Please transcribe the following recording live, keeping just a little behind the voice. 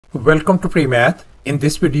Welcome to PreMath. In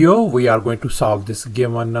this video, we are going to solve this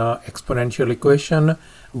given exponential equation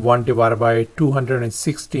 1 divided by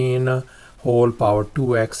 216 whole power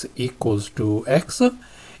 2x equals to x.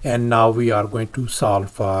 And now we are going to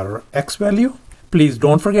solve for x value. Please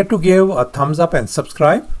don't forget to give a thumbs up and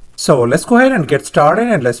subscribe. So let's go ahead and get started,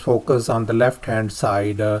 and let's focus on the left hand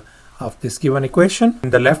side of this given equation.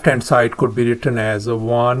 The left hand side could be written as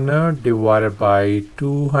 1 divided by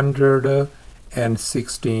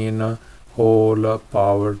 216 whole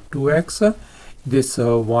power 2x. This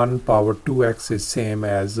 1 power 2x is same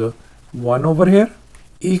as 1 over here,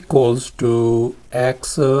 equals to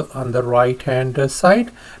x on the right hand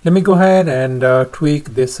side. Let me go ahead and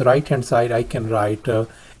tweak this right hand side. I can write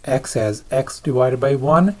x as x divided by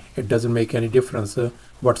 1. It doesn't make any difference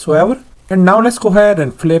whatsoever. And now let's go ahead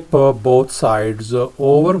and flip both sides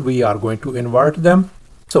over. We are going to invert them.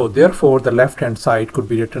 So therefore the left hand side could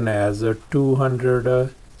be written as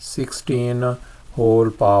 216 whole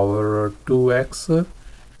power 2x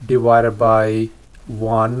divided by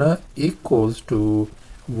 1 equals to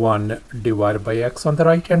 1 divided by x on the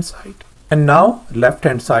right hand side. And now left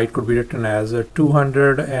hand side could be written as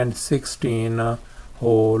 216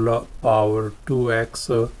 whole power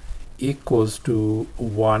 2x equals to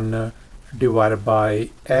 1 divided by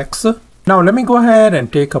x. Now let me go ahead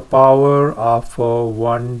and take a power of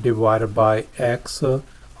 1 divided by x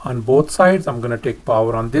on both sides. I'm going to take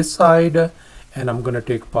power on this side, and I'm going to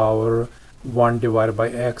take power 1 divided by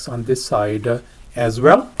x on this side as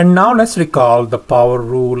well. And now let's recall the power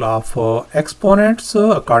rule of exponents.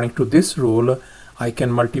 According to this rule, I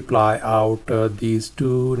can multiply out these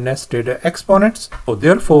two nested exponents. So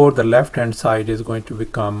therefore the left hand side is going to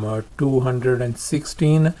become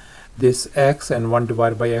 216. This x and 1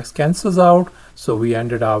 divided by x cancels out, so we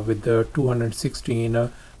ended up with the 216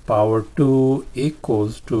 power 2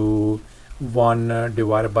 equals to 1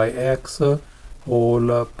 divided by x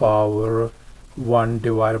whole power 1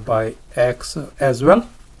 divided by x as well.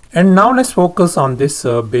 And now let's focus on this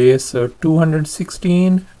base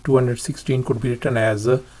 216. 216 could be written as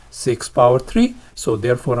 6 power 3. So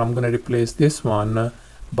therefore I'm going to replace this one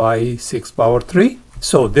by 6 power 3.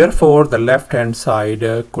 So therefore the left hand side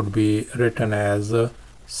could be written as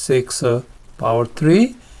 6 power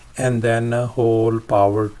 3 and then whole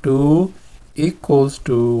power 2 equals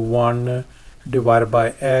to 1 divided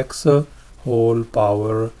by x whole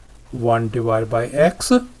power 1 divided by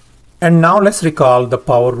x. And now let's recall the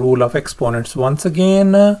power rule of exponents once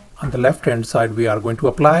again. On the left hand side we are going to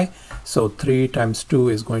apply. So 3 times 2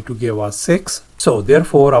 is going to give us 6. So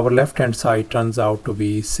therefore our left hand side turns out to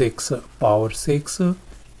be 6 power 6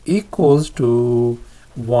 equals to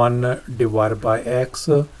 1 divided by x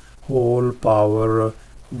whole power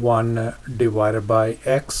 1 divided by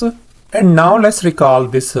x. And now let's recall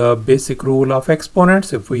this basic rule of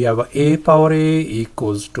exponents. If we have a power a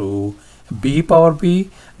equals to b power b,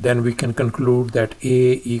 then we can conclude that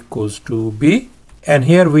a equals to b. And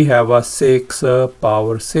here we have a 6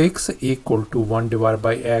 power 6 equal to 1 divided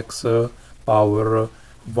by x power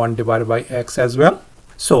 1 divided by x as well.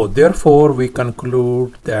 So therefore we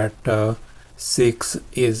conclude that 6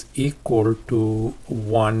 is equal to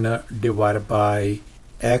 1 divided by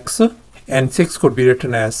x. And 6 could be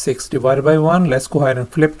written as 6 divided by 1. Let's go ahead and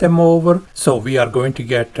flip them over. So we are going to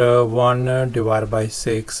get 1 divided by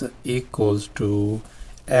 6 equals to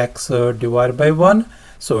x divided by 1.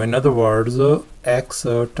 So in other words, x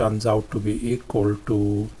turns out to be equal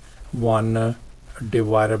to 1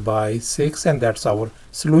 divided by 6, and that's our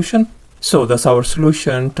solution. So thus our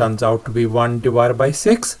solution turns out to be 1 divided by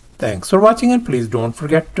 6. Thanks for watching, and please don't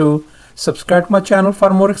forget to subscribe to my channel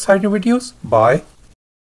for more exciting videos. Bye.